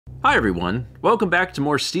Hi everyone, welcome back to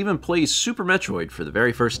more Steven Plays Super Metroid for the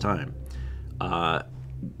very first time.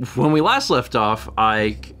 When we last left off,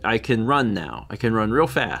 I can run now. I can run real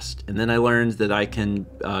fast, and then I learned that I can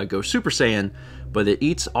go Super Saiyan, but it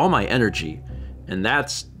eats all my energy, and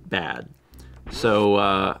that's bad. So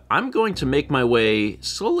I'm going to make my way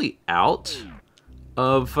slowly out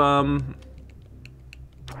of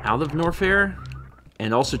Norfair,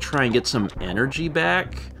 and also try and get some energy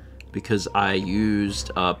back, because I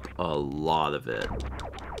used up a lot of it.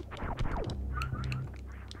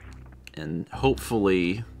 And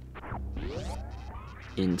hopefully,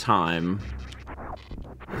 in time,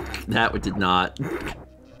 that did not.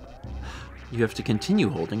 You have to continue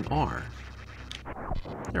holding R.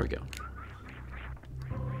 There we go.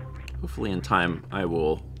 Hopefully in time, I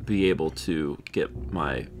will be able to get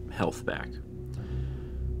my health back.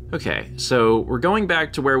 Okay, so we're going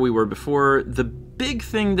back to where we were before. The big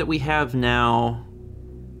thing that we have now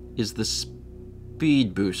is the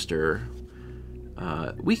speed booster.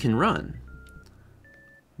 We can run.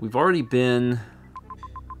 We've already been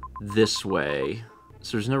this way,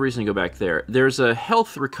 so there's no reason to go back there. There's a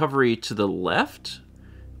health recovery to the left,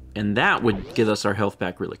 and that would get us our health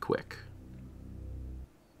back really quick.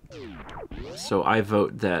 So I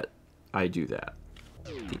vote that I do that.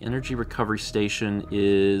 The energy recovery station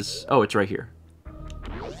is... oh, it's right here.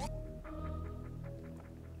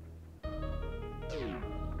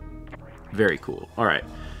 Very cool. All right.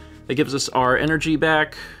 That gives us our energy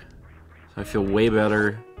back. So I feel way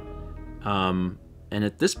better. And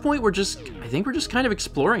at this point, I think we're just kind of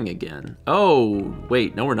exploring again. Oh,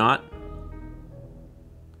 wait, no, we're not.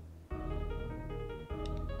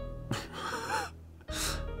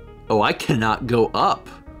 Oh, I cannot go up.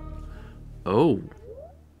 Oh.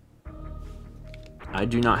 I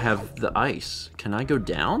do not have the ice. Can I go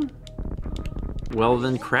down? Well,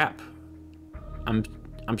 then crap. I'm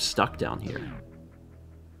stuck down here.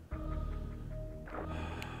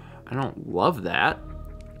 I don't love that.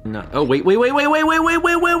 No. Oh, wait.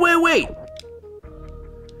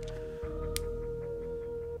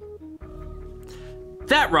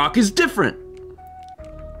 That rock is different.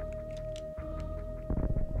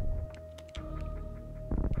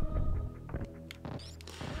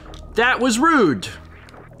 That was rude.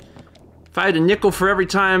 If I had a nickel for every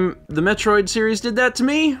time the Metroid series did that to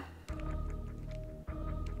me.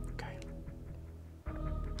 Okay.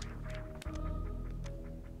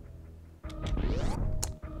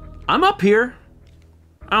 I'm up here.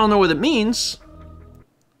 I don't know what it means.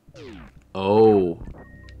 Oh.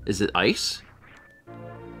 Is it ice?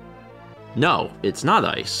 No, it's not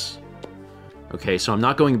ice. Okay, so I'm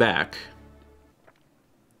not going back.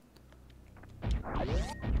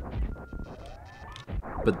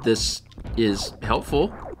 But this is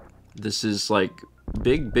helpful. This is like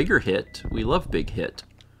bigger hit. We love big hit.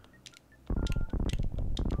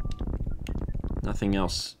 Nothing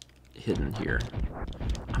else hidden here.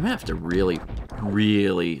 I'm gonna have to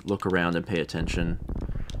really look around and pay attention,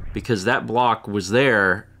 because that block was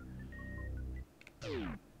there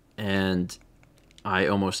and I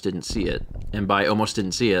almost didn't see it. And by almost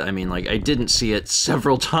didn't see it, I mean like I didn't see it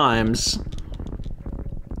several times.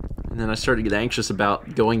 And then I started to get anxious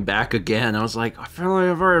about going back again. I was like, I feel like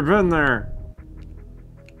I've already been there.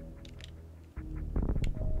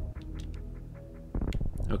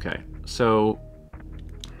 Okay, so...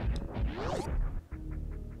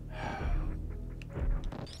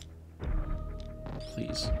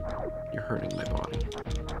 please, you're hurting my body.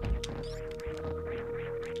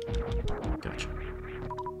 Gotcha.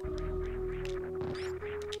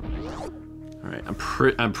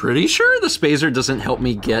 Alright, I'm pretty sure the spacer doesn't help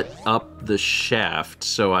me get up the shaft,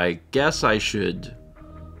 so I guess I should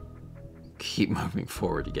keep moving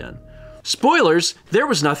forward again. Spoilers! There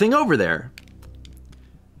was nothing over there.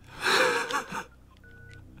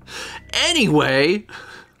 Anyway,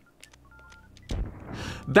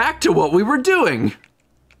 back to what we were doing.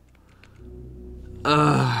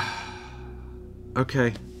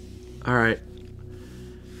 Okay. Alright.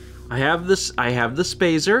 I have the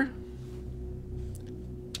spacer.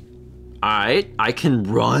 I can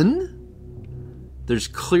run? There's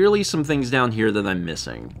clearly some things down here that I'm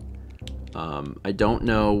missing. I don't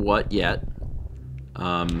know what yet.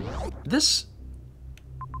 This...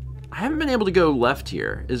 I haven't been able to go left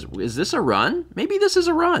here. Is this a run? Maybe this is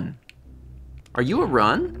a run. Are you a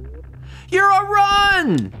run? You're a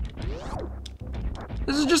run!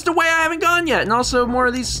 This is just a way I haven't gone yet, and also more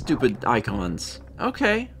of these stupid icons.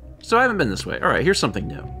 Okay, so I haven't been this way. All right, here's something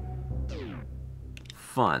new.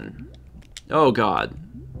 Fun. Oh God.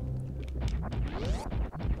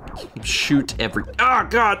 Shoot every... oh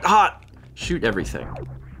God, hot! Shoot everything.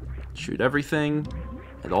 Shoot everything.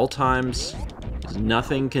 at all times.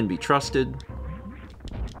 Nothing can be trusted.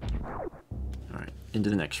 Alright, into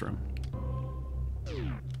the next room.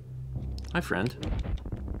 Hi, friend.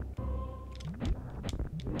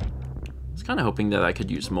 I was kind of hoping that I could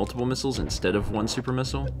use multiple missiles instead of one super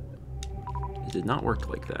missile. It did not work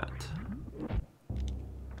like that.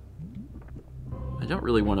 I don't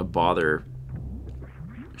really want to bother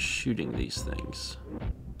shooting these things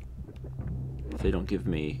if they don't give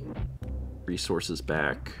me resources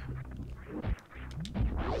back.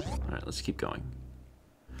 Alright, let's keep going.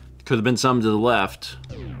 Could have been some to the left.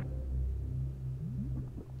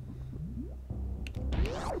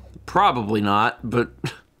 Probably not, but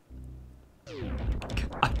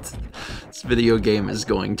God, this video game is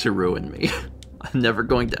going to ruin me. I'm never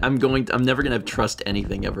gonna have trust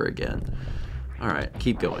anything ever again. Alright,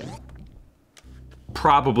 keep going.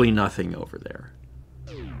 Probably nothing over there.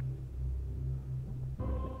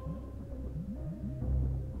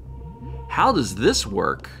 How does this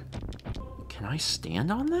work? Can I stand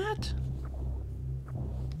on that?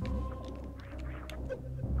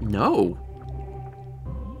 No.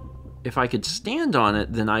 If I could stand on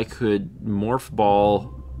it, then I could morph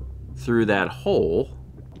ball through that hole.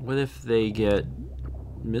 What if they get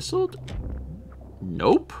missiled?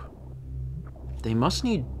 Nope. They must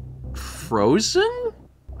need frozen?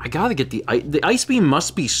 I gotta get the ice beam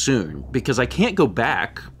must be soon, because I can't go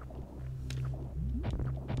back.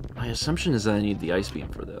 My assumption is that I need the ice beam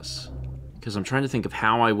for this. Because I'm trying to think of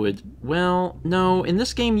how I would... Well, no, in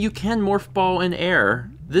this game you can morph ball in air.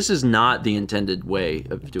 This is not the intended way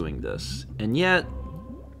of doing this. And yet,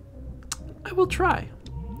 I will try.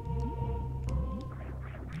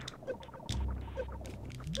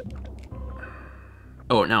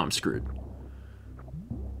 Oh, now I'm screwed.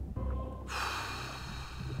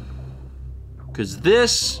 Because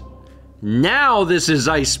this... Now this is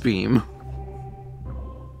ice beam.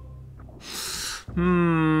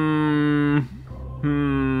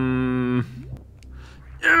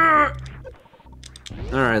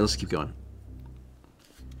 Alright, let's keep going.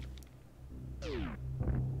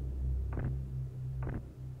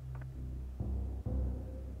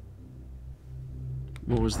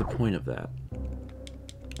 What was the point of that?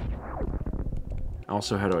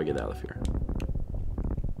 Also, how do I get out of here?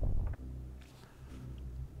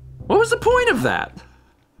 What was the point of that?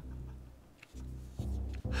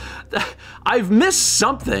 I've missed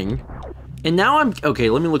something, and now I'm... Okay,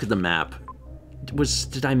 let me look at the map.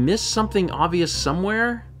 Did I miss something obvious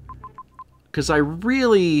somewhere? Because I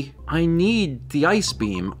need the ice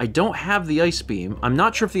beam. I don't have the ice beam. I'm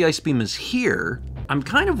not sure if the ice beam is here. I'm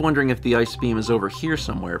kind of wondering if the ice beam is over here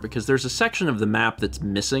somewhere, because there's a section of the map that's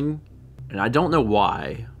missing, and I don't know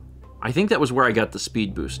why. I think that was where I got the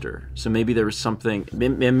speed booster. So maybe there was something...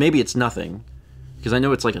 Maybe it's nothing, because I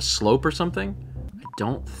know it's like a slope or something. I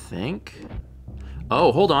don't think...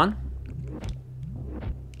 Oh, hold on.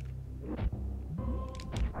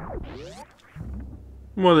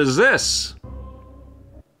 What is this?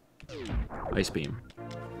 Ice beam.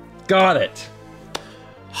 Got it.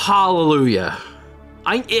 Hallelujah.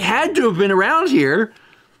 It had to have been around here.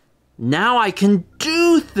 Now I can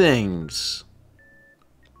do things.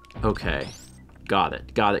 Okay. Got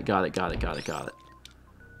it. Got it.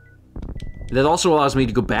 That also allows me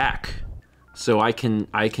to go back. So I can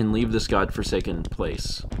leave this godforsaken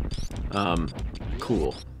place.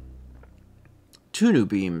 Cool. 2 new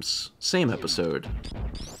beams. Same episode.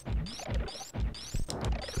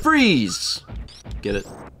 Freeze! Get it?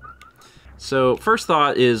 So, first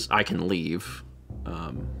thought is I can leave.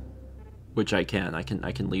 Which I can. I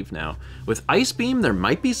can leave now. With Ice Beam, there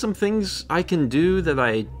might be some things I can do that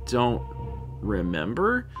I don't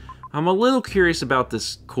remember. I'm a little curious about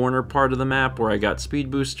this corner part of the map where I got Speed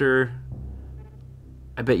Booster.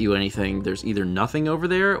 I bet you anything, there's either nothing over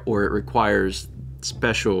there or it requires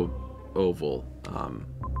special oval.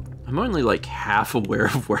 I'm only like half aware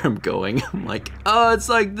of where I'm going. I'm like, oh, it's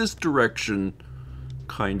like this direction.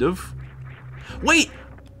 Kind of. Wait!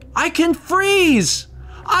 I can freeze!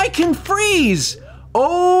 I can freeze!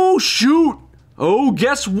 Oh, shoot! Oh,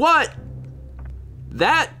 guess what?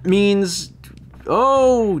 That means...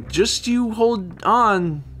 Oh, just you hold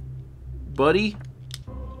on, buddy.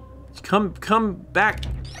 Come back.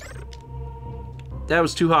 That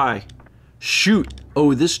was too high. Shoot.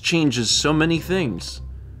 Oh, this changes so many things.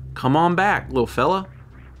 Come on back, little fella.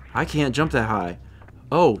 I can't jump that high.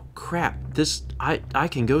 Oh, crap. I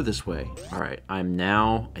can go this way. All right, I'm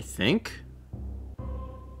now, I think.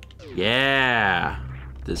 Yeah.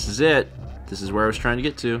 This is it. This is where I was trying to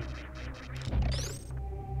get to.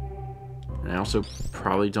 And I also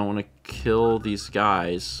probably don't want to kill these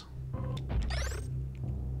guys.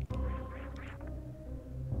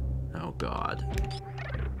 Oh, God.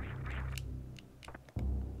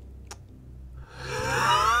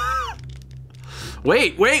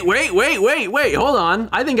 Wait, hold on.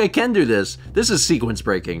 I think I can do this. This is sequence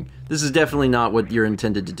breaking. This is definitely not what you're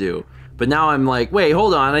intended to do. But now I'm like, wait,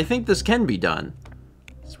 hold on. I think this can be done.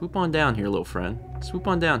 Swoop on down here, little friend. Swoop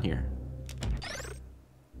on down here.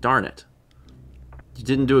 Darn it. You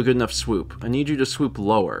didn't do a good enough swoop. I need you to swoop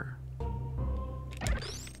lower.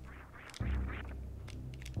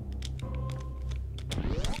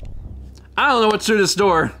 I don't know what's through this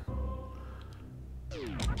door.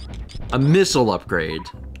 A missile upgrade.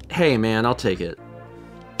 Hey, man, I'll take it.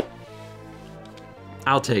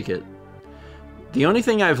 I'll take it. The only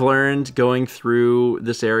thing I've learned going through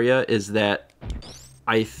this area is that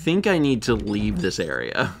I think I need to leave this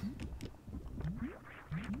area.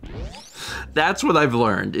 That's what I've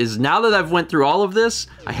learned, is now that I've went through all of this,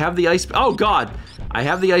 I have the ice... Oh, God! I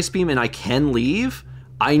have the ice beam and I can leave.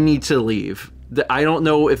 I need to leave. I don't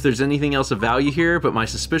know if there's anything else of value here, but my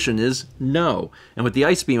suspicion is no. And with the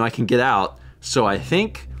ice beam, I can get out. So I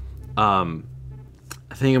think I'm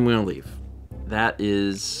gonna leave. That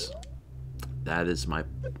is my...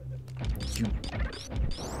 You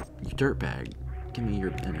dirtbag. Give me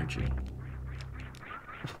your energy.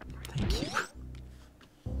 Thank you.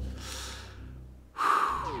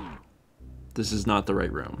 This is not the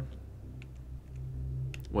right room.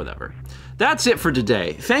 Whatever. That's it for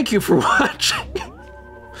today. Thank you for watching.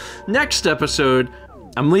 Next episode,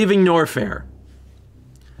 I'm leaving Norfair.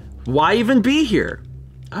 Why even be here?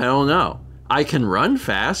 I don't know. I can run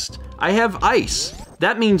fast. I have ice.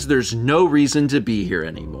 That means there's no reason to be here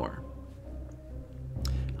anymore.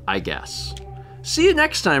 I guess. See you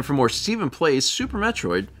next time for more Steven Plays Super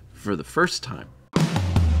Metroid for the first time.